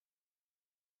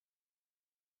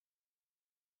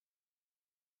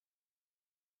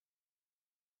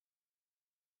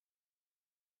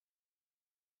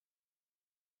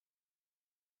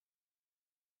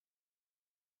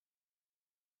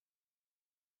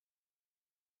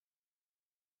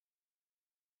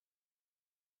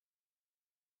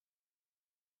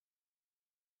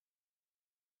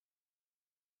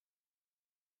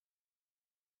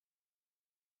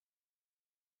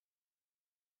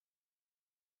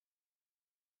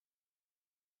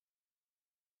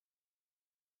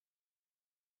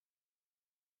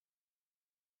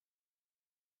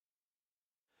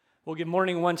Well, good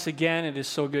morning once again. It is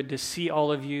so good to see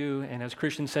all of you. And as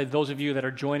Christian said, those of you that are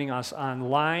joining us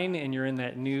online and you're in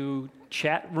that new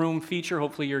chat room feature,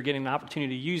 hopefully you're getting an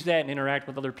opportunity to use that and interact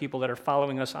with other people that are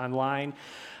following us online,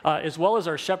 as well as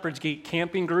our Shepherd's Gate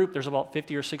camping group. There's about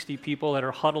 50 or 60 people that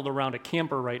are huddled around a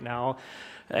camper right now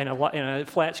and a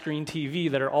flat screen TV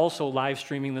that are also live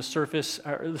streaming the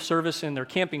service in their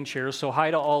camping chairs. So hi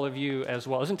to all of you as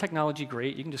well. Isn't technology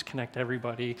great? You can just connect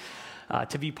everybody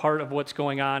to be part of what's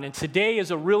going on. And today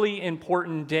is a really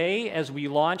important day as we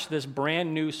launch this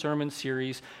brand new sermon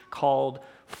series called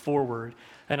Forward.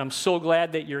 And I'm so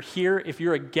glad that you're here. If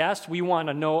you're a guest, we want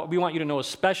you to know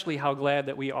especially how glad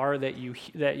that we are that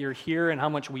you're here and how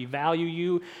much we value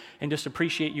you and just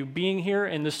appreciate you being here.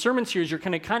 In the sermon series, you're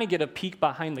going to kind of get a peek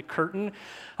behind the curtain.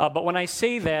 But when I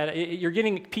say that, you're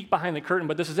getting a peek behind the curtain,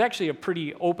 but this is actually a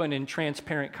pretty open and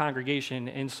transparent congregation.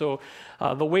 And so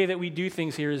the way that we do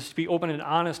things here is to be open and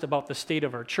honest about the state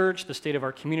of our church, the state of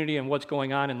our community, and what's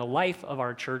going on in the life of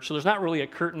our church. So there's not really a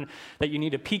curtain that you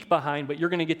need to peek behind, but you're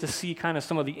going to get to see kind of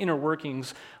some of the inner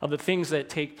workings of the things that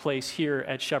take place here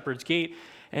at Shepherd's Gate.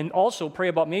 And also pray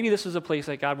about maybe this is a place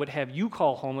that God would have you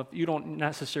call home if you don't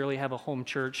necessarily have a home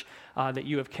church that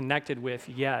you have connected with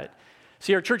yet.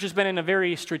 See, our church has been in a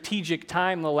very strategic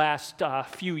time the last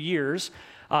few years.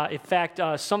 In fact,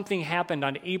 something happened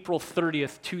on April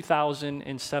 30th,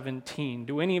 2017.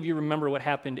 Do any of you remember what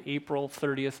happened April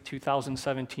 30th,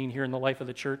 2017 here in the life of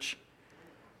the church?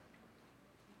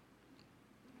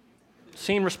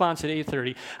 Same response at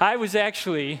 8:30. I was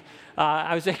actually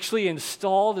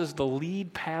installed as the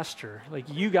lead pastor. Like,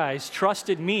 you guys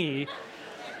trusted me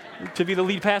to be the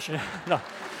lead pastor. No.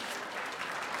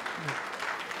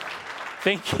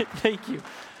 Thank you.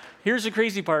 Here's the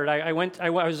crazy part. I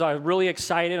was really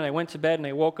excited, and I went to bed, and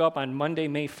I woke up on Monday,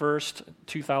 May 1st,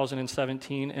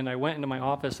 2017, and I went into my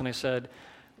office, and I said,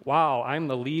 wow, I'm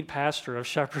the lead pastor of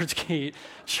Shepherd's Gate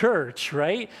Church,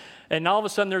 right? And all of a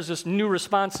sudden, there's this new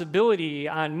responsibility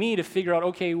on me to figure out,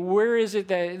 okay, where is it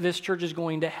that this church is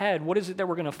going to head? What is it that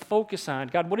we're going to focus on?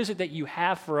 God, what is it that you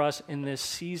have for us in this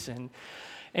season?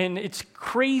 And it's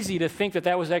crazy to think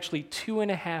that was actually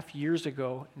 2.5 years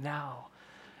ago now.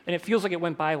 And it feels like it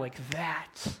went by like that.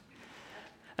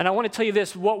 And I want to tell you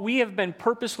this, what we have been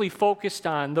purposely focused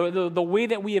on, the way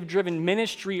that we have driven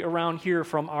ministry around here,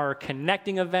 from our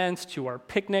connecting events to our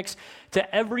picnics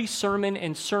to every sermon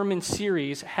and sermon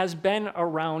series, has been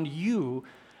around you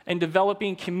and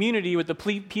developing community with the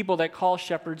people that call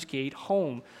Shepherd's Gate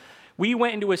home. We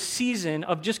went into a season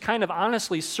of just kind of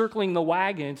honestly circling the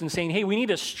wagons and saying, hey, we need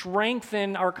to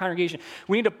strengthen our congregation.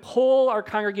 We need to pull our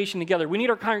congregation together. We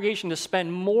need our congregation to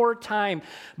spend more time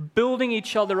building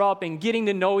each other up and getting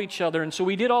to know each other. And so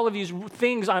we did all of these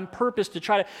things on purpose to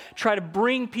try to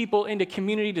bring people into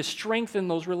community to strengthen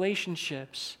those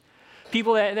relationships.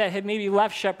 People that had maybe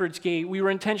left Shepherd's Gate, we were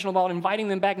intentional about inviting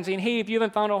them back and saying, hey, if you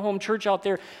haven't found a home church out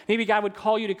there, maybe God would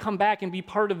call you to come back and be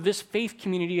part of this faith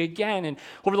community again. And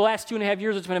over the last 2.5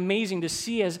 years, it's been amazing to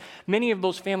see as many of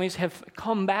those families have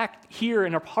come back here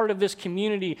and are part of this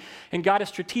community. And God has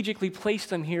strategically placed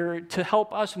them here to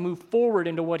help us move forward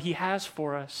into what He has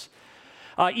for us.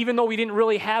 Even though we didn't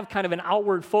really have kind of an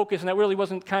outward focus, and that really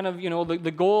wasn't kind of,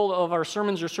 the goal of our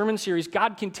sermons or sermon series,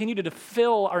 God continued to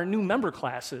fill our new member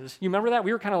classes. You remember that?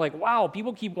 We were kind of like, wow,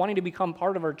 people keep wanting to become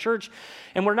part of our church,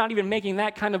 and we're not even making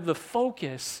that kind of the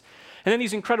focus. And then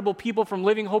these incredible people from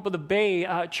Living Hope of the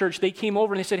Bay Church, they came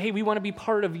over and they said, hey, we want to be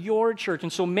part of your church.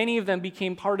 And so many of them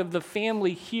became part of the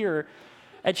family here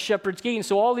at Shepherd's Gate. And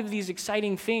so all of these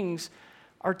exciting things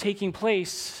are taking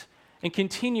place and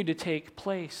continue to take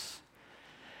place.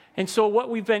 And so what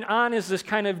we've been on is this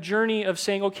kind of journey of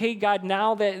saying, okay, God,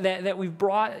 now that we've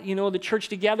brought, the church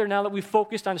together, now that we've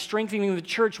focused on strengthening the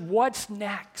church, what's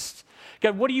next?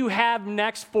 God, what do you have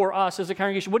next for us as a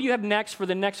congregation? What do you have next for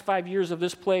the next 5 years of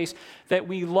this place that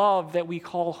we love, that we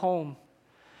call home?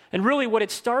 And really what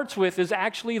it starts with is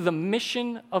actually the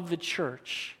mission of the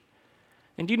church.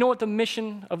 And do you know what the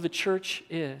mission of the church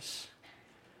is?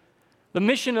 The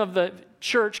mission of the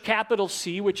church, capital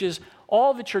C, which is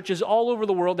all the churches all over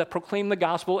the world that proclaim the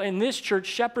gospel, and this church,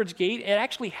 Shepherd's Gate, it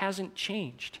actually hasn't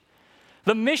changed.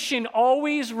 The mission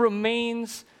always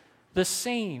remains the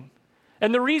same.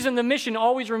 And the reason the mission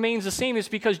always remains the same is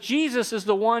because Jesus is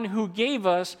the one who gave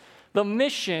us the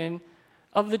mission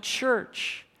of the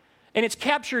church. And it's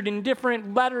captured in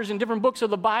different letters in different books of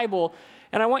the Bible.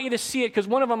 And I want you to see it because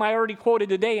one of them I already quoted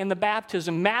today in the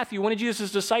baptism. Matthew, one of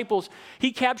Jesus' disciples,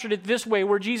 he captured it this way,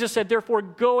 where Jesus said, therefore,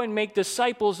 go and make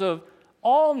disciples of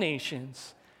all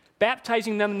nations,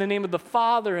 baptizing them in the name of the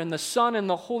Father and the Son and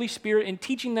the Holy Spirit, and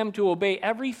teaching them to obey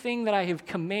everything that I have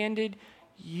commanded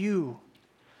you.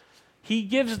 He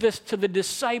gives this to the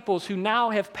disciples who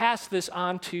now have passed this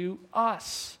on to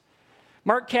us.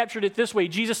 Mark captured it this way.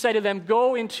 Jesus said to them,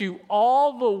 "Go into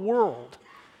all the world,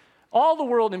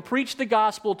 and preach the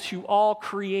gospel to all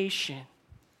creation."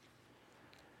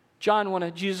 John, one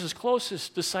of Jesus'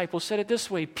 closest disciples, said it this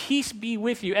way, "Peace be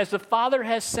with you. As the Father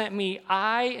has sent me,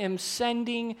 I am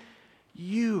sending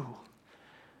you."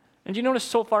 And you notice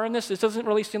so far in this doesn't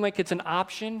really seem like it's an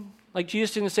option. Like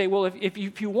Jesus didn't say, well, if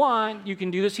you want, you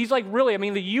can do this. He's like, really,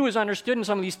 the you is understood in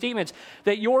some of these statements,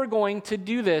 that you're going to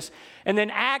do this. And then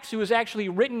Acts, who was actually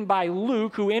written by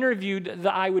Luke, who interviewed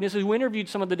the eyewitnesses, who interviewed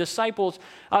some of the disciples,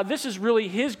 this is really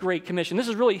his great commission. This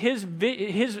is really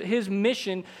his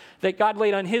mission that God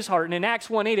laid on his heart. And in Acts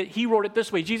 1:8, he wrote it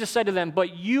this way. Jesus said to them,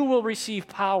 "But you will receive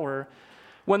power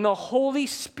when the Holy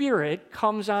Spirit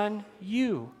comes on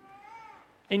you.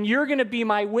 And you're going to be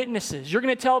my witnesses. You're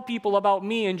going to tell people about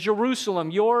me in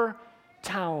Jerusalem, your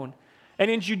town, and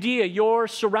in Judea, your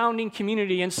surrounding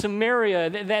community, and Samaria,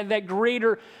 that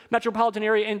greater metropolitan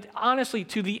area, and honestly,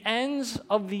 to the ends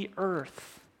of the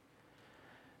earth."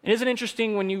 And isn't it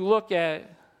interesting when you look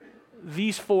at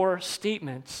these 4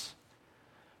 statements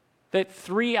that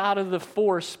 3 out of the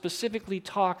 4 specifically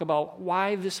talk about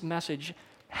why this message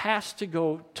has to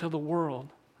go to the world.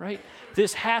 Right?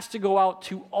 This has to go out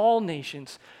to all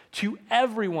nations, to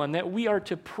everyone, that we are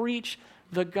to preach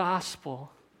the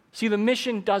gospel. See, the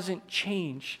mission doesn't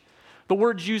change. The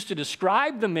words used to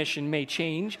describe the mission may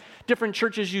change. Different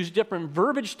churches use different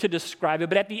verbiage to describe it,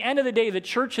 but at the end of the day, the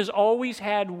church has always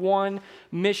had one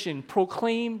mission: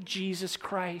 proclaim Jesus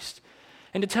Christ,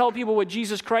 and to tell people what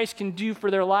Jesus Christ can do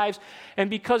for their lives. And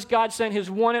because God sent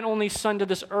his one and only Son to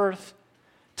this earth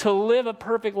to live a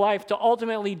perfect life, to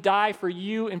ultimately die for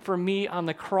you and for me on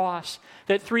the cross,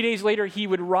 that 3 days later he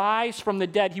would rise from the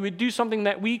dead. He would do something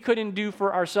that we couldn't do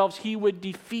for ourselves. He would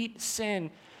defeat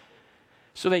sin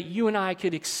so that you and I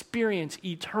could experience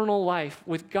eternal life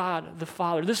with God the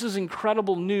Father. This is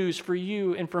incredible news for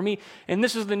you and for me, and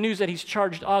this is the news that he's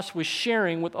charged us with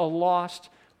sharing with a lost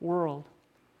world.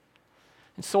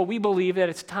 And so we believe that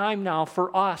it's time now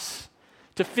for us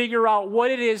to figure out what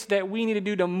it is that we need to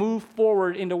do to move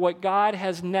forward into what God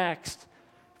has next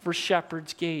for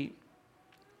Shepherd's Gate.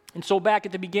 And so back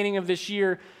at the beginning of this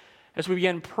year, as we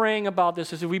began praying about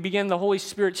this, as we began the Holy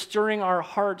Spirit stirring our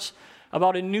hearts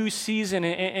about a new season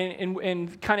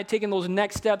and kind of taking those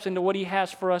next steps into what he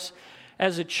has for us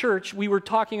as a church, we were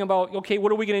talking about, okay,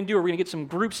 what are we going to do? Are we going to get some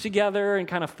groups together and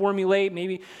kind of formulate,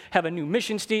 maybe have a new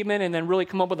mission statement, and then really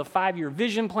come up with a 5-year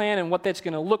vision plan and what that's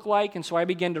going to look like? And so I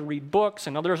began to read books,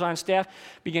 and others on staff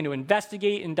began to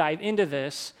investigate and dive into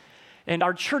this. And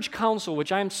our church council,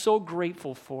 which I'm so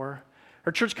grateful for,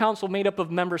 our church council made up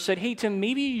of members said, hey, Tim,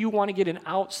 maybe you want to get an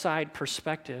outside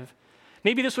perspective.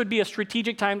 Maybe this would be a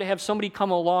strategic time to have somebody come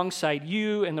alongside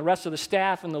you and the rest of the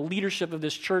staff and the leadership of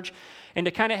this church, and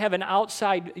to kind of have an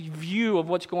outside view of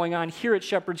what's going on here at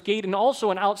Shepherd's Gate, and also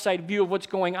an outside view of what's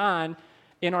going on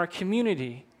in our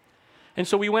community. And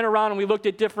so we went around and we looked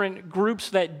at different groups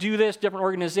that do this, different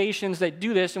organizations that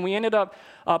do this, and we ended up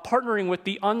partnering with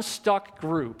the Unstuck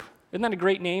Group. Isn't that a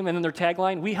great name? And then their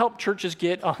tagline, we help churches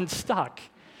get unstuck.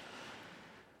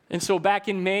 And so back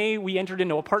in May, we entered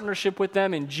into a partnership with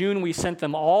them. In June, we sent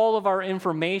them all of our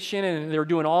information, and they were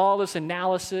doing all this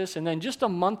analysis. And then just a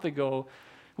month ago,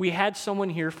 we had someone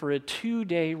here for a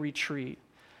 2-day retreat.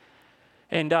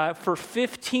 And for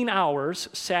 15 hours,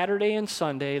 Saturday and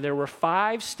Sunday, there were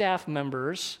 5 staff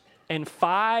members and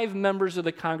 5 members of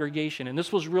the congregation. And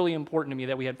this was really important to me,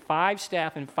 that we had 5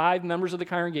 staff and 5 members of the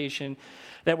congregation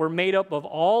that were made up of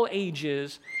all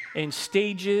ages and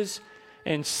stages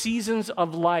and seasons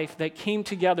of life that came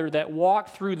together, that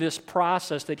walked through this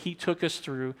process that he took us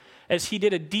through, as he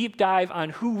did a deep dive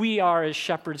on who we are as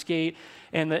Shepherd's Gate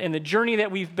and the journey that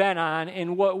we've been on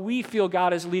and what we feel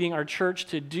God is leading our church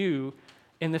to do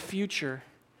in the future.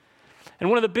 And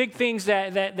one of the big things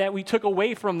that we took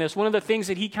away from this, one of the things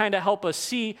that he kind of helped us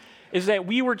see, is that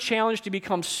we were challenged to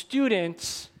become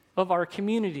students of our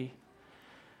community.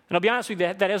 And I'll be honest with you,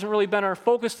 that hasn't really been our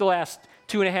focus the last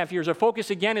 2.5 years. Our focus,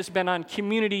 again, has been on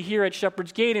community here at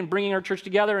Shepherd's Gate and bringing our church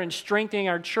together and strengthening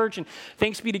our church. And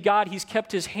thanks be to God, he's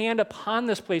kept his hand upon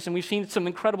this place, and we've seen some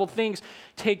incredible things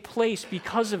take place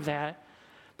because of that.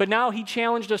 But now he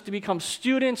challenged us to become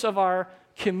students of our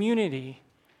community.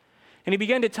 And he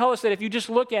began to tell us that if you just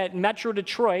look at Metro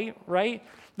Detroit, right,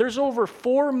 there's over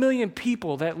 4 million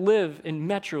people that live in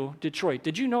Metro Detroit.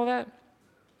 Did you know that?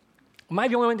 Am I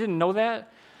the only one who didn't know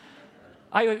that?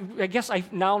 I guess I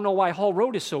now know why Hall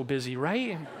Road is so busy,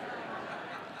 right?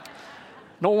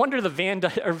 No wonder the Van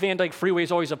Dyke Freeway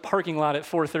is always a parking lot at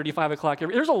 4:30, 5 o'clock.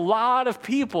 There's a lot of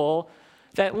people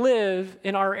that live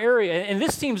in our area. And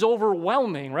this seems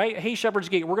overwhelming, right? Hey, Shepherd's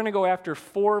Gate, we're going to go after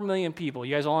 4 million people.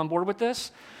 You guys all on board with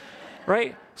this?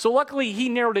 Right? So luckily, he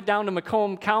narrowed it down to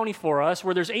Macomb County for us,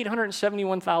 where there's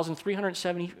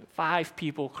 871,375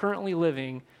 people currently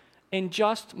living in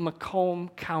just Macomb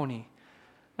County.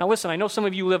 Now listen, I know some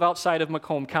of you live outside of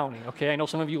Macomb County, okay? I know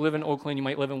some of you live in Oakland, you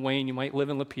might live in Wayne, you might live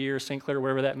in Lapeer, St. Clair,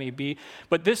 wherever that may be.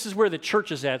 But this is where the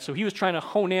church is at. So he was trying to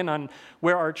hone in on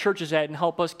where our church is at and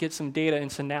help us get some data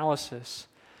and some analysis.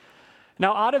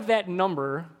 Now out of that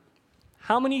number,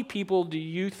 how many people do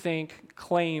you think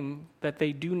claim that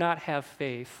they do not have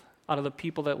faith out of the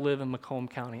people that live in Macomb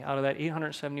County? Out of that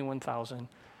 871,000,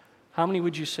 how many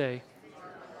would you say?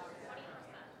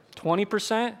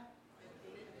 20%?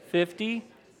 50?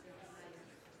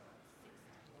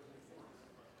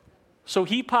 So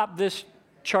he popped this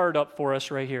chart up for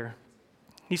us right here.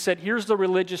 He said, here's the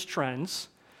religious trends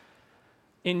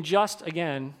in just,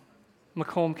 again,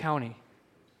 Macomb County.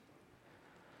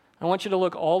 I want you to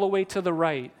look all the way to the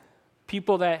right.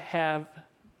 People that have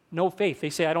no faith. They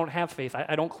say, I don't have faith.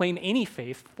 I don't claim any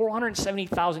faith.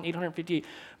 470,858.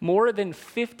 More than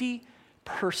 50%.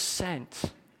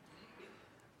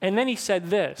 And then he said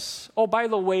this. Oh, by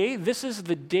the way, this is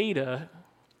the data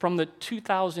from the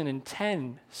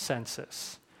 2010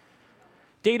 census.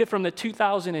 Data from the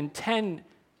 2010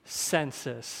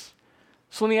 census.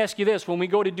 So let me ask you this. When we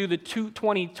go to do the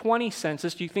 2020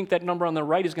 census, do you think that number on the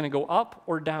right is going to go up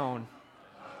or down?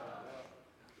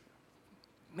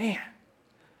 Man,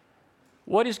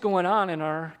 what is going on in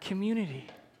our community?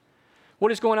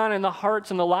 What is going on in the hearts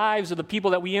and the lives of the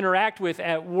people that we interact with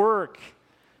at work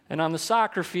and on the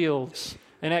soccer fields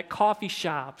and at coffee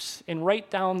shops and right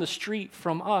down the street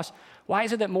from us? Why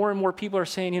is it that more and more people are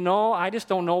saying, I just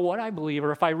don't know what I believe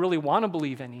or if I really want to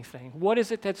believe anything? What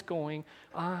is it that's going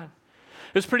on?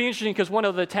 It was pretty interesting because one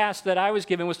of the tasks that I was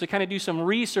given was to kind of do some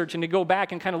research and to go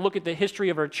back and kind of look at the history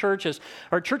of our church.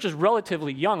 Our church is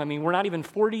relatively young. I mean, we're not even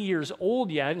 40 years old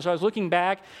yet. And so I was looking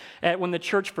back at when the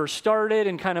church first started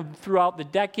and kind of throughout the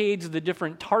decades, the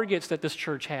different targets that this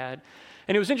church had.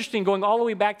 And it was interesting going all the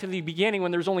way back to the beginning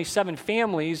when there was only 7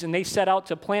 families, and they set out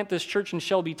to plant this church in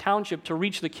Shelby Township to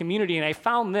reach the community. And I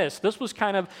found this. This was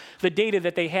kind of the data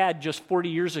that they had just 40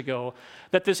 years ago,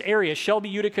 that this area, Shelby,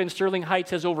 Utica, and Sterling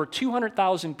Heights, has over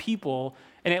 200,000 people,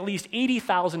 and at least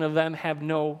 80,000 of them have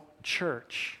no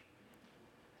church.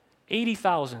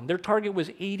 80,000. Their target was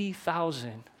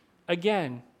 80,000.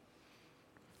 Again,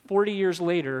 40 years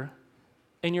later,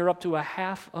 and you're up to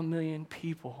 500,000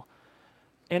 people.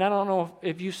 And I don't know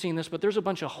if you've seen this, but there's a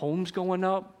bunch of homes going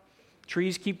up.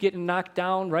 Trees keep getting knocked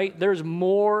down, right? There's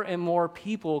more and more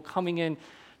people coming in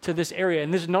to this area.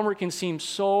 And this number can seem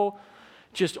so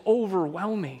just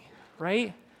overwhelming,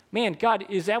 right? Man, God,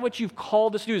 is that what you've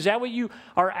called us to do? Is that what you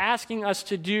are asking us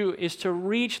to do, is to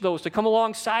reach those, to come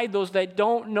alongside those that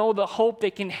don't know the hope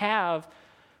they can have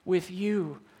with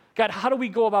you? God, how do we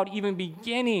go about even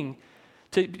beginning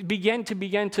to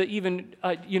even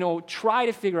try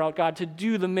to figure out, God, to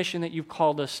do the mission that you've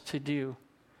called us to do?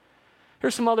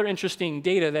 Here's some other interesting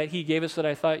data that he gave us that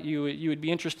I thought you would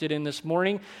be interested in this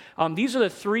morning. These are the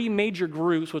 3 major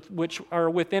groups which are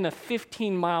within a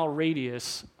 15-mile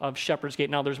radius of Shepherd's Gate.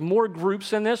 Now, there's more groups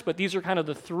than this, but these are kind of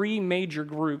the 3 major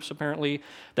groups, apparently,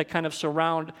 that kind of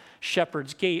surround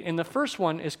Shepherd's Gate. And the first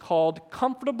one is called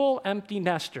Comfortable Empty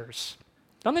Nesters.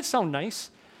 Doesn't that sound nice?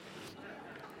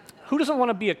 Who doesn't want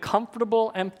to be a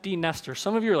comfortable empty nester?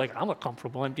 Some of you are like, I'm a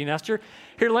comfortable empty nester.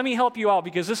 Here, let me help you out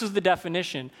because this is the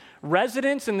definition.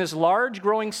 Residents in this large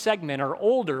growing segment are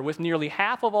older, with nearly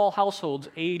half of all households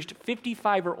aged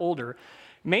 55 or older,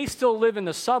 may still live in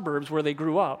the suburbs where they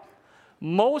grew up.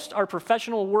 Most are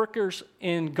professional workers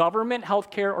in government,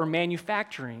 healthcare, or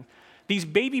manufacturing. These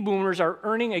baby boomers are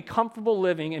earning a comfortable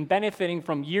living and benefiting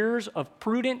from years of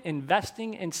prudent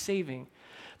investing and saving.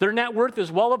 Their net worth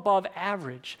is well above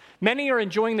average. Many are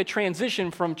enjoying the transition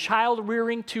from child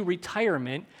rearing to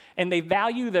retirement, and they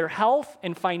value their health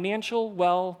and financial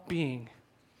well-being.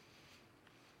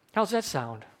 How's that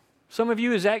sound? Some of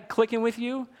you, is that clicking with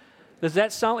you? Does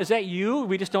that sound, is that you?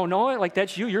 We just don't know it? Like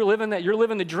that's you. You're living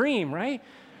the dream, right?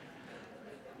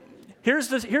 Here's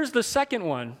the second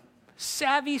one.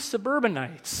 Savvy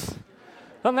suburbanites.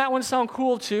 Doesn't that one sound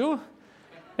cool too?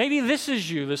 Maybe this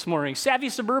is you this morning, savvy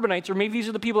suburbanites, or maybe these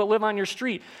are the people that live on your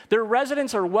street. Their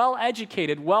residents are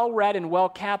well-educated, well-read, and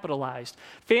well-capitalized.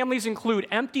 Families include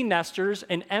empty nesters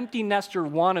and empty nester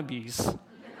wannabes.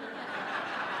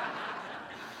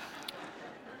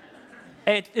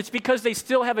 And it's because they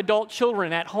still have adult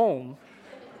children at home.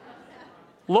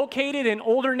 Located in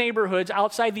older neighborhoods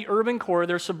outside the urban core,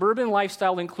 their suburban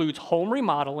lifestyle includes home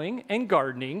remodeling and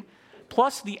gardening,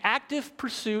 plus the active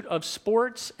pursuit of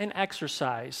sports and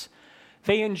exercise.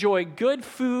 They enjoy good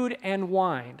food and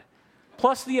wine,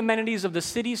 plus the amenities of the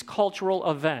city's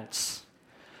cultural events.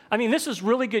 I mean, this is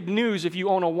really good news if you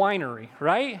own a winery,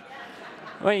 right?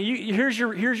 I mean, here's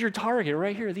your target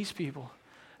right here, these people.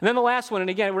 And then the last one, and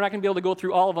again, we're not going to be able to go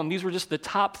through all of them. These were just the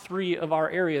top 3 of our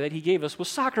area that he gave us, was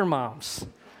soccer moms.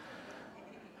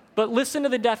 But listen to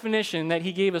the definition that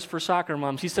he gave us for soccer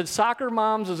moms. He said, soccer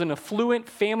moms is an affluent,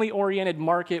 family-oriented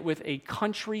market with a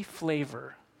country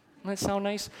flavor. Doesn't that sound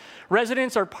nice?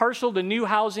 Residents are partial to new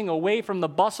housing away from the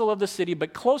bustle of the city,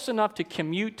 but close enough to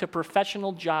commute to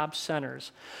professional job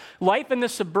centers. Life in the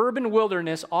suburban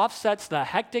wilderness offsets the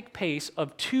hectic pace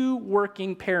of 2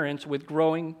 working parents with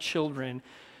growing children.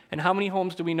 And how many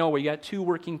homes do we know where you got 2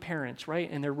 working parents, right?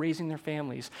 And they're raising their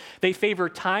families. They favor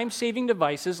time-saving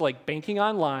devices like banking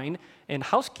online and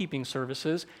housekeeping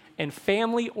services and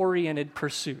family-oriented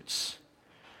pursuits.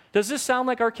 Does this sound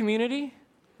like our community,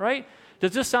 right?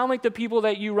 Does this sound like the people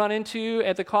that you run into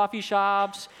at the coffee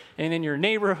shops and in your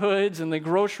neighborhoods and the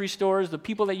grocery stores, the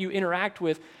people that you interact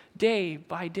with day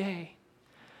by day?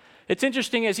 It's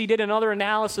interesting, as he did another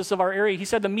analysis of our area, he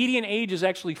said the median age is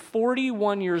actually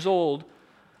 41 years old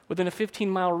within a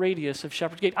 15-mile radius of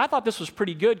Shepherd's Gate. I thought this was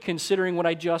pretty good considering what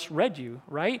I just read you,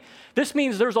 right? This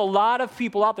means there's a lot of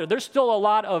people out there. There's still a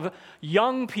lot of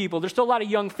young people. There's still a lot of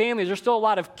young families. There's still a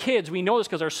lot of kids. We know this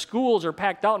because our schools are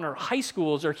packed out and our high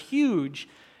schools are huge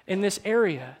in this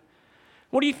area.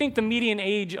 What do you think the median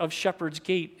age of Shepherd's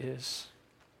Gate is?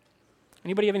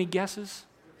 Anybody have any guesses?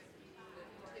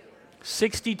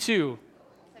 62.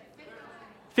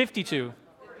 52.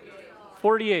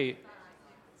 48.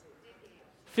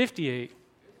 58.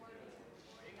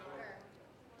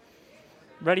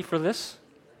 Ready for this?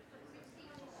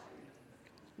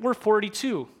 We're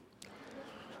 42,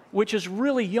 which is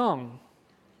really young.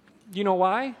 You know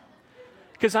why?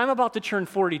 Because I'm about to turn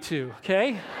 42,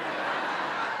 okay?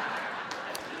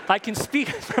 I can speak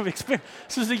from experience.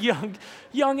 This is a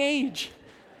young age.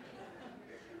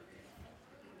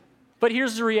 But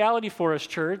here's the reality for us,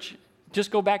 church. Just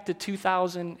go back to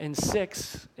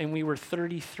 2006, and we were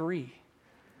 33.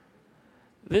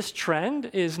 This trend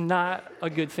is not a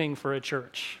good thing for a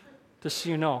church, just so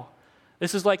you know.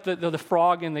 This is like the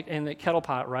frog in the kettle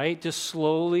pot, right? Just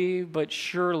slowly but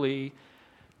surely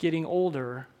getting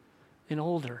older and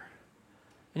older.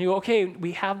 And you go, okay,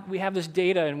 we have this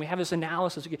data and we have this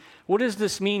analysis. What does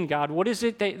this mean, God? What is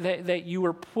it that you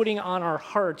are putting on our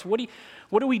hearts? What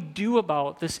do we do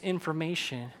about this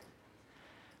information?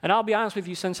 And I'll be honest with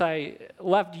you, since I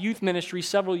left youth ministry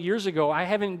several years ago, I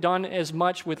haven't done as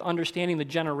much with understanding the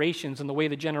generations and the way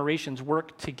the generations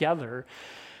work together.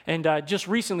 And just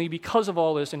recently, because of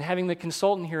all this and having the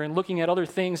consultant here and looking at other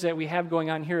things that we have going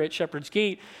on here at Shepherd's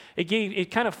Gate, it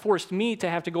kind of forced me to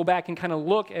have to go back and kind of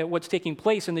look at what's taking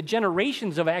place. And the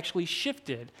generations have actually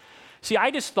shifted. See,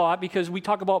 I just thought, because we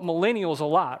talk about millennials a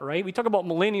lot, right? We talk about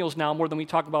millennials now more than we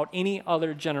talk about any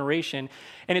other generation.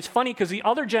 And it's funny because the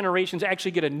other generations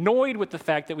actually get annoyed with the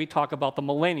fact that we talk about the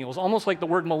millennials, almost like the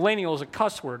word millennial is a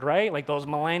cuss word, right? Like those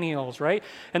millennials, right?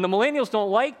 And the millennials don't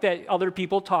like that other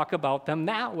people talk about them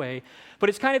that way. But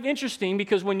it's kind of interesting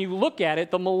because when you look at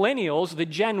it, the millennials, the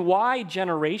Gen Y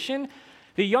generation,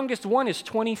 the youngest one is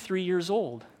 23 years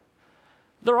old.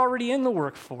 They're already in the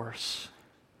workforce.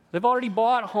 They've already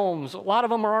bought homes. A lot of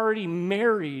them are already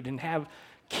married and have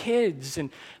kids, and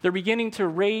they're beginning to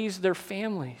raise their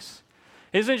families.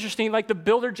 It's interesting, like the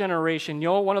builder generation,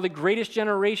 one of the greatest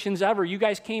generations ever. You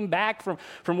guys came back from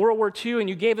World War II, and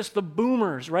you gave us the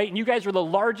boomers, right? And you guys were the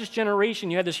largest generation.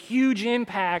 You had this huge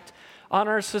impact on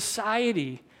our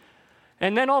society.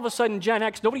 And then all of a sudden, Gen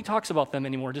X, nobody talks about them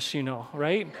anymore, just so you know,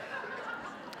 right?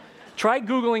 Try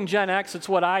Googling Gen X, it's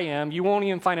what I am. You won't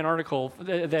even find an article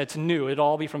that's new. It'll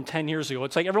all be from 10 years ago.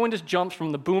 It's like everyone just jumps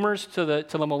from the boomers to the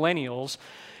millennials.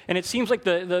 And it seems like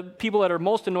the people that are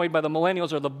most annoyed by the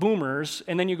millennials are the boomers.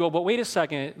 And then you go, but wait a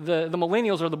second, the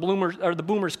millennials are the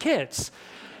boomers' kids.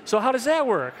 So how does that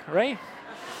work, right?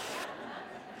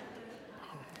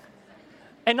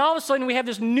 And all of a sudden we have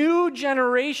this new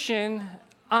generation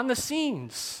on the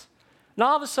scenes. And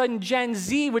all of a sudden, Gen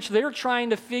Z, which they're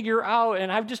trying to figure out,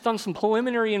 and I've just done some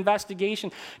preliminary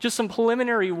investigation, just some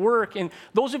preliminary work, and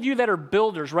those of you that are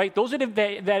builders, right, those of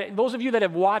you that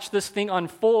have watched this thing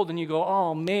unfold, and you go,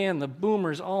 oh man, the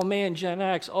boomers, oh man, Gen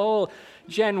X, oh,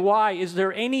 Gen Y, is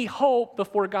there any hope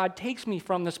before God takes me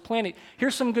from this planet?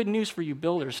 Here's some good news for you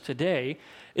builders today,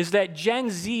 is that Gen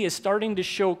Z is starting to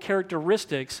show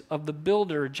characteristics of the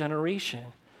builder generation.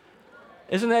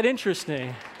 Isn't that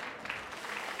interesting?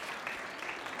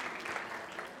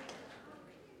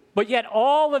 But yet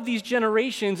all of these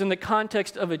generations in the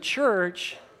context of a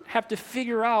church have to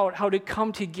figure out how to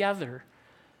come together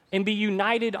and be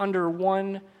united under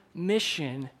one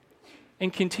mission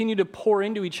and continue to pour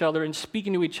into each other and speak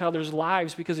into each other's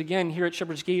lives, because again, here at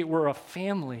Shepherd's Gate, we're a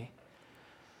family.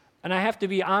 And I have to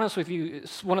be honest with you,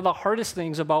 one of the hardest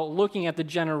things about looking at the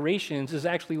generations is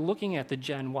actually looking at the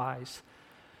Gen Ys.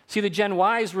 See, the Gen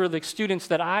Ys were the students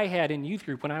that I had in youth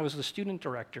group when I was the student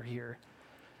director here.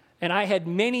 And I had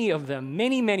many of them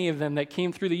that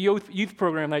came through the youth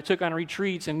program that I took on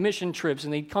retreats and mission trips,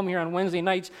 and they'd come here on Wednesday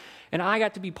nights, and I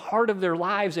got to be part of their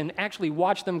lives and actually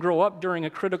watch them grow up during a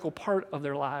critical part of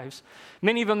their lives.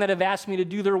 Many of them that have asked me to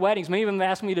do their weddings, many of them have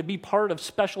asked me to be part of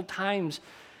special times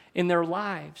in their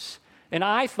lives. And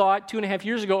I thought 2.5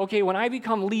 years ago, okay, when I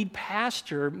become lead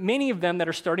pastor, many of them that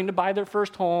are starting to buy their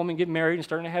first home and get married and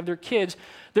starting to have their kids,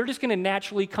 they're just going to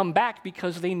naturally come back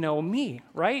because they know me,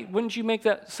 right? Wouldn't you make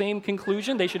that same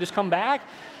conclusion? They should just come back?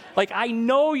 Like, I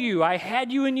know you. I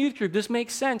had you in youth group. This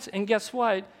makes sense. And guess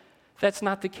what? That's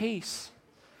not the case.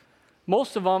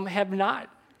 Most of them have not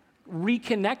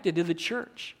reconnected to the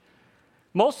church.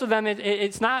 Most of them,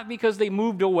 it's not because they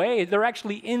moved away. They're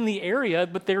actually in the area,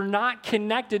 but they're not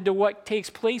connected to what takes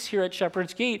place here at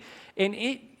Shepherd's Gate. And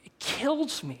it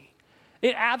kills me.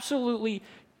 It absolutely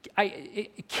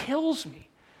it kills me.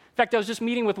 In fact, I was just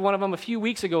meeting with one of them a few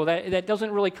weeks ago that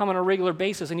doesn't really come on a regular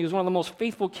basis, and he was one of the most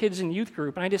faithful kids in youth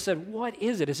group. And I just said, what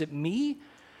is it? Is it me?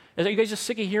 Are you guys just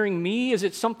sick of hearing me? Is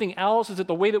it something else? Is it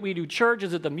the way that we do church?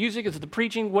 Is it the music? Is it the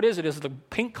preaching? What is it? Is it the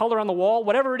pink color on the wall?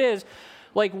 Whatever it is.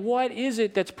 Like, what is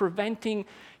it that's preventing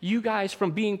you guys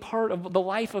from being part of the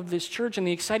life of this church and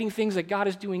the exciting things that God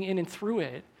is doing in and through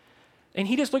it? And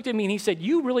he just looked at me and he said,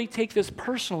 you really take this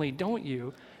personally, don't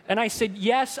you? And I said,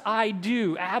 yes, I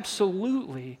do,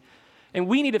 absolutely. And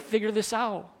we need to figure this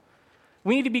out.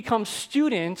 We need to become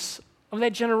students of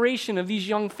that generation of these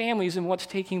young families and what's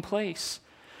taking place.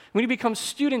 We need to become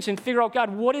students and figure out, God,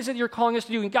 what is it you're calling us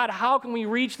to do? And God, how can we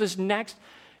reach this next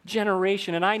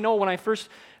generation? And I know when I first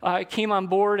came on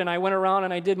board and I went around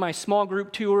and I did my small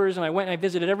group tours and I went and I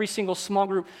visited every single small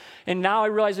group, and now I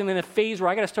realize I'm in a phase where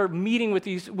I got to start meeting with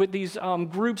these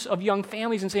groups of young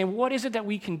families and saying, what is it that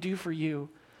we can do for you?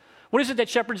 What is it that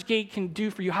Shepherd's Gate can do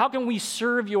for you? How can we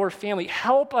serve your family?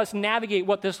 Help us navigate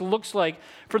what this looks like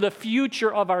for the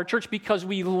future of our church, because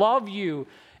we love you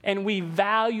and we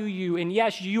value you, and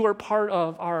yes, you are part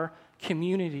of our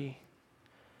community.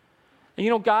 And you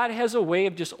know, God has a way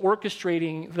of just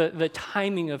orchestrating the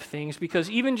timing of things, because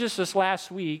even just this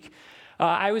last week,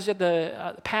 I was at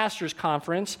the pastor's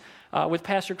conference with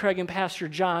Pastor Craig and Pastor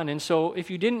John. And so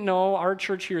if you didn't know, our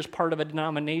church here is part of a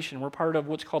denomination. We're part of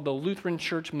what's called the Lutheran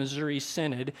Church Missouri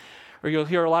Synod, or you'll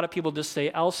hear a lot of people just say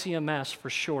LCMS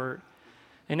for short.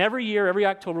 And every year, every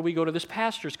October, we go to this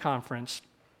pastor's conference.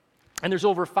 And there's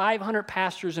over 500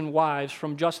 pastors and wives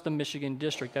from just the Michigan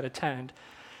district that attend.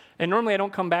 And normally I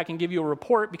don't come back and give you a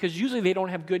report, because usually they don't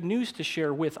have good news to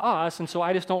share with us, and so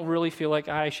I just don't really feel like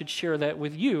I should share that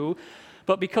with you.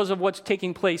 But because of what's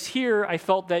taking place here, I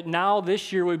felt that now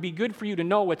this year would be good for you to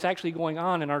know what's actually going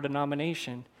on in our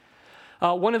denomination.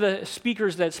 One of the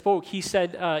speakers that spoke, he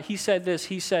said this,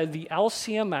 he said, the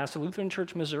LCMS, the Lutheran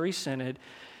Church Missouri Synod,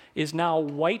 is now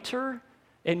whiter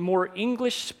and more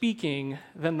English-speaking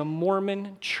than the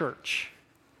Mormon Church.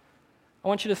 I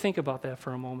want you to think about that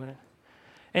for a moment.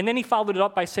 And then he followed it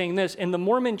up by saying this, and the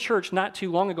Mormon Church not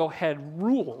too long ago had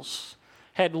rules,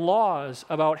 had laws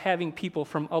about having people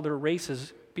from other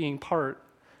races being part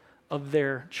of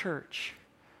their church.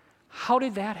 How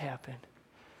did that happen?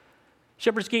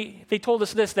 Shepherd's Gate, they told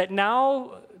us this, that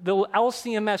now the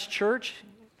LCMS church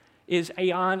is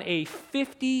on a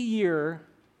 50-year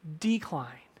decline.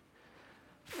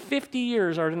 50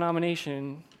 years our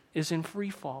denomination is in free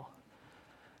fall.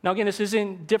 Now, again, this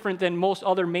isn't different than most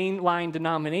other mainline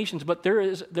denominations, but there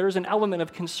is an element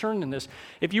of concern in this.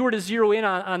 If you were to zero in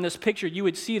on this picture, you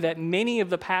would see that many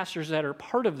of the pastors that are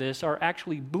part of this are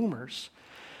actually boomers.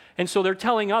 And so they're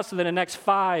telling us that in the next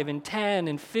 5 and 10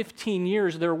 and 15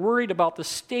 years, they're worried about the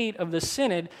state of the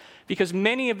synod, because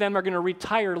many of them are going to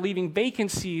retire, leaving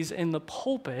vacancies in the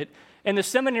pulpit, and the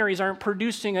seminaries aren't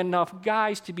producing enough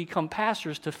guys to become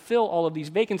pastors to fill all of these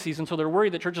vacancies, and so they're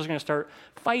worried that churches are going to start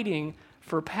fighting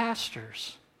for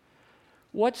pastors.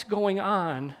 What's going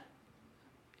on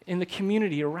in the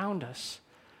community around us?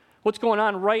 What's going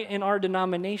on right in our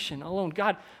denomination alone?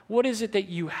 God, what is it that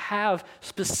you have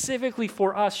specifically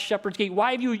for us, Shepherd's Gate?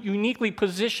 Why have you uniquely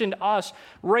positioned us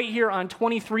right here on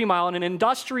 23 Mile in an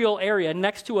industrial area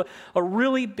next to a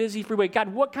really busy freeway?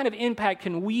 God, what kind of impact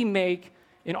can we make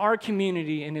in our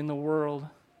community and in the world?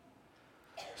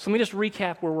 So let me just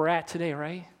recap where we're at today,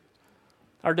 right?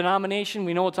 Our denomination,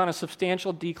 we know it's on a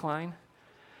substantial decline.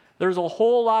 There's a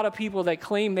whole lot of people that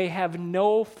claim they have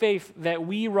no faith that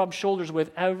we rub shoulders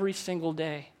with every single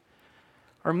day.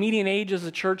 Our median age as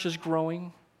a church is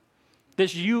growing.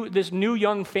 This new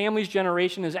young families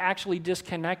generation is actually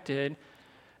disconnected.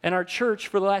 And our church,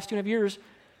 for the last 2.5 years,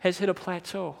 has hit a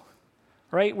plateau,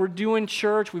 right? We're doing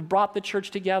church. We've brought the church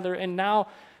together. And now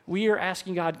we are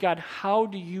asking God, how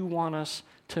do you want us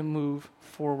to move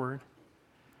forward?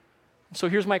 So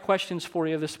here's my questions for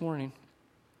you this morning.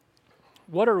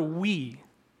 What are we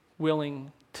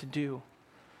willing to do?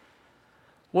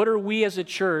 What are we as a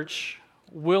church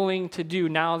willing to do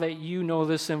now that you know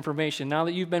this information, now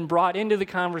that you've been brought into the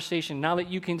conversation, now that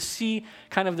you can see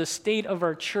kind of the state of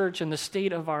our church and the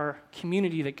state of our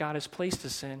community that God has placed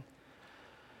us in?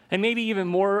 And maybe even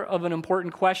more of an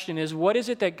important question is, what is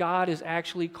it that God is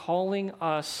actually calling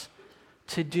us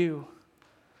to do?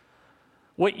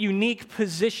 What unique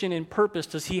position and purpose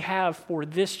does he have for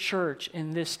this church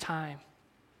in this time?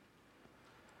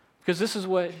 Because this is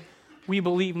what we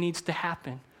believe needs to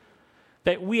happen.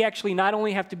 That we actually not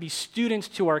only have to be students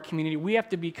to our community, we have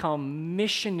to become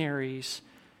missionaries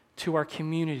to our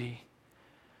community.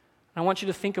 I want you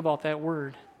to think about that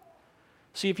word.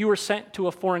 See, if you were sent to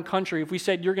a foreign country, if we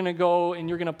said you're going to go and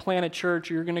you're going to plant a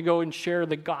church or you're going to go and share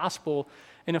the gospel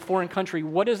in a foreign country,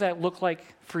 what does that look like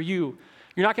for you?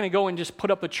 You're not going to go and just put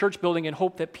up a church building and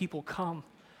hope that people come.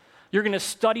 You're going to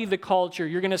study the culture.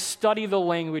 You're going to study the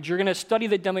language. You're going to study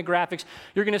the demographics.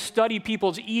 You're going to study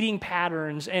people's eating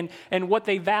patterns and what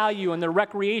they value and their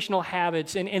recreational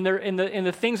habits and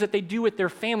the things that they do with their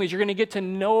families. You're going to get to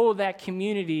know that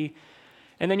community.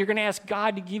 And then you're going to ask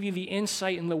God to give you the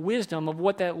insight and the wisdom of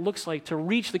what that looks like to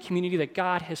reach the community that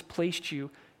God has placed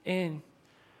you in.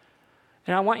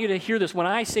 And I want you to hear this. When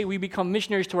I say we become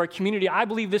missionaries to our community, I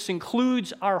believe this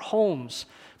includes our homes.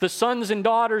 The sons and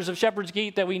daughters of Shepherd's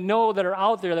Gate that we know that are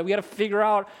out there, that we got to figure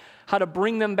out how to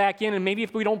bring them back in. And maybe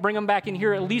if we don't bring them back in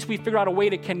here, at least we figure out a way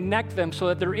to connect them so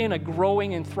that they're in a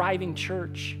growing and thriving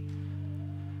church.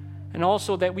 And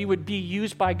also that we would be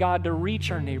used by God to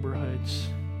reach our neighborhoods.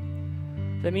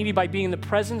 That maybe by being in the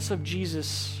presence of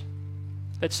Jesus,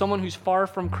 that someone who's far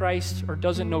from Christ or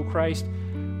doesn't know Christ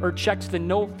or checks the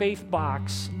no faith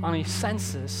box on a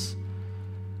census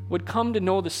would come to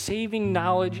know the saving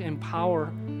knowledge and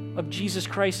power of Jesus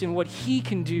Christ and what he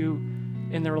can do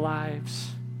in their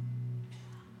lives.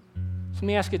 So let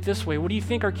me ask it this way. What do you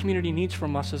think our community needs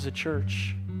from us as a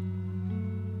church?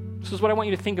 This is what I want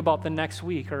you to think about the next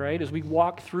week, all right, as we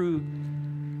walk through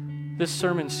this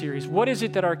sermon series. What is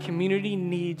it that our community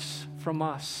needs from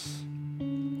us?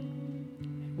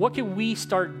 What can we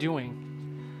start doing?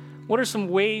 What are some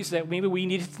ways that maybe we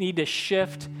need to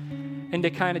shift and to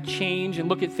kind of change and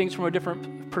look at things from a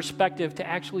different perspective to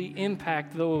actually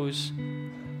impact those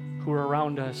who are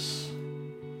around us?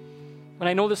 And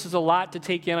I know this is a lot to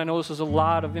take in. I know this is a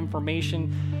lot of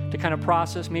information to kind of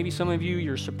process. Maybe some of you,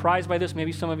 you're surprised by this.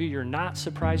 Maybe some of you, you're not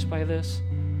surprised by this.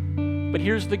 But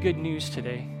here's the good news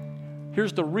today.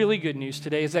 Here's the really good news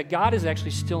today is that God is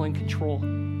actually still in control.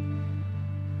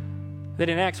 That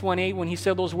in Acts 1:8, when he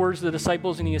said those words to the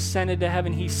disciples and he ascended to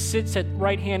heaven, he sits at the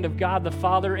right hand of God the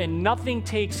Father and nothing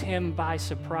takes him by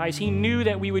surprise. He knew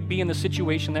that we would be in the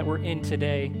situation that we're in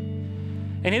today.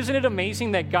 And isn't it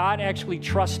amazing that God actually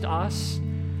trusts us?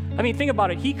 I mean, think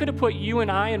about it. He could have put you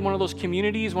and I in one of those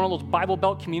communities, one of those Bible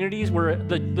Belt communities where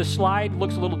the slide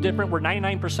looks a little different, where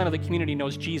 99% of the community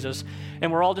knows Jesus,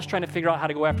 and we're all just trying to figure out how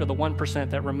to go after the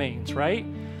 1% that remains, right?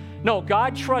 No,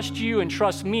 God trusts you and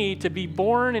trusts me to be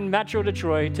born in Metro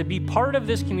Detroit, to be part of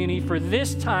this community for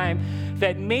this time,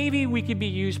 that maybe we could be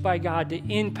used by God to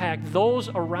impact those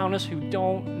around us who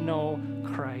don't know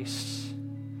Christ.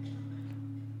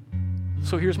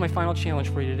 So here's my final challenge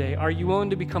for you today. Are you willing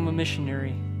to become a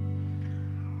missionary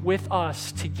with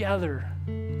us together,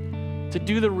 to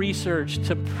do the research,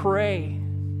 to pray,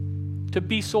 to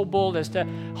be so bold as to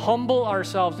humble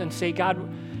ourselves and say, God,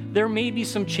 there may be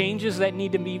some changes that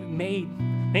need to be made.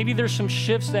 Maybe there's some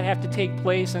shifts that have to take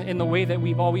place in the way that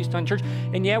we've always done church.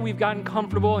 And yeah, we've gotten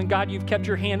comfortable, and God, you've kept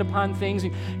your hand upon things.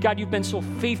 And God, you've been so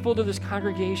faithful to this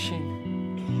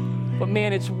congregation. But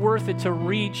man, it's worth it to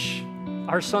reach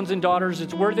our sons and daughters.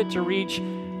 It's worth it to reach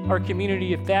our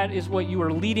community if that is what you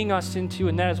are leading us into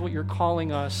and that is what you're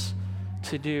calling us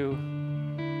to do.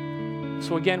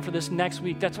 So again, for this next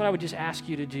week, that's what I would just ask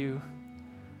you to do.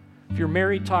 If you're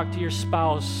married, talk to your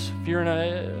spouse. If you're in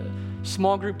a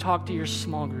small group, talk to your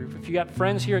small group. If you got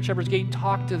friends here at Shepherd's Gate,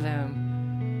 talk to them.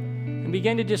 And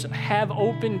begin to just have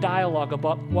open dialogue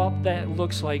about what that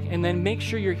looks like. And then make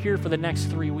sure you're here for the next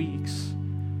 3 weeks.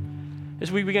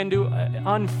 as we begin to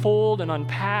unfold and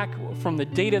unpack from the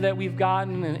data that we've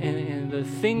gotten and the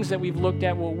things that we've looked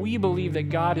at, what we believe that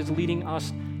God is leading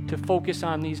us to focus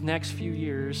on these next few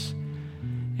years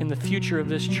in the future of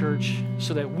this church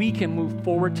so that we can move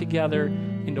forward together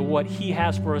into what he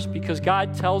has for us, because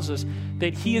God tells us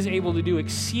that he is able to do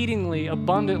exceedingly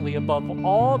abundantly above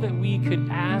all that we could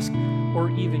ask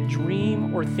or even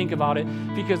dream or think about it,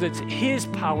 because it's his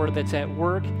power that's at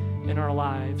work in our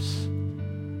lives.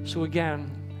 So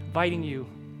again, inviting you,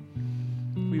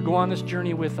 will you go on this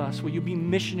journey with us? Will you be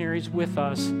missionaries with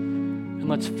us? And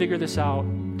let's figure this out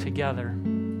together.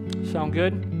 Sound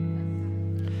good?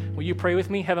 Will you pray with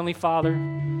me? Heavenly Father,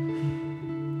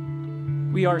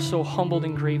 we are so humbled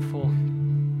and grateful,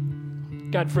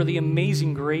 God, for the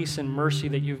amazing grace and mercy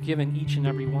that you've given each and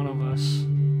every one of us.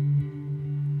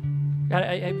 God,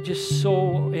 I'm just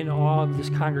so in awe of this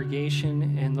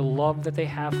congregation and the love that they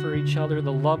have for each other,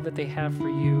 the love that they have for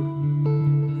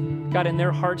you. God, in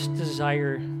their heart's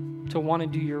desire to want to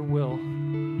do your will.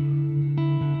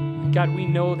 God, we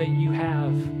know that you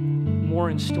have more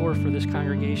in store for this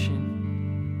congregation.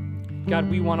 God,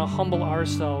 we want to humble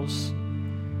ourselves,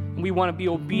 and we want to be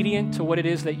obedient to what it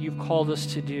is that you've called us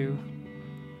to do.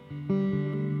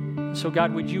 So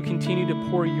God, would you continue to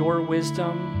pour your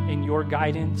wisdom and your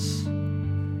guidance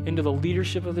into the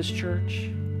leadership of this church?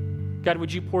 God,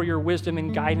 would you pour your wisdom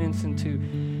and guidance into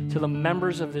the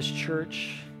members of this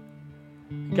church?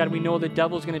 God, we know the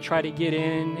devil's going to try to get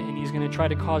in, and he's going to try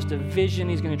to cause division.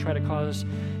 He's going to try to cause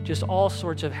just all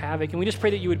sorts of havoc. And we just pray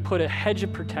that you would put a hedge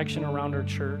of protection around our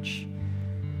church.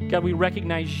 God, we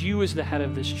recognize you as the head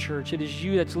of this church. It is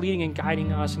you that's leading and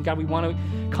guiding us. And God, we want to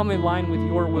come in line with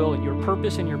your will and your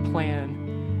purpose and your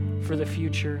plan for the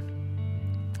future.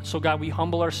 So God, we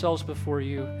humble ourselves before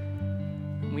you.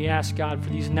 And we ask, God, for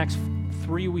these next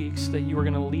 3 weeks that you are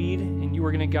going to lead and you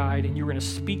are going to guide and you're going to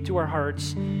speak to our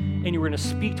hearts and you're going to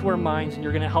speak to our minds and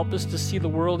you're going to help us to see the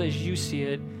world as you see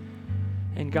it.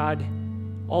 And God,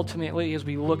 ultimately, as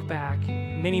we look back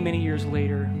many, many years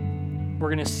later, we're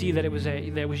going to see that it was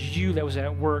you that was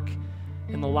at work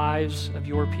in the lives of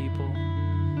your people.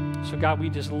 So God, we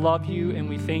just love you and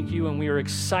we thank you and we are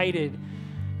excited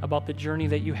about the journey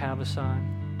that you have us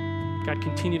on. God,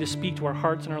 continue to speak to our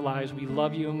hearts and our lives. We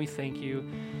love you and we thank you.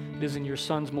 It is in your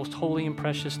Son's most holy and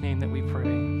precious name that we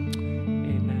pray.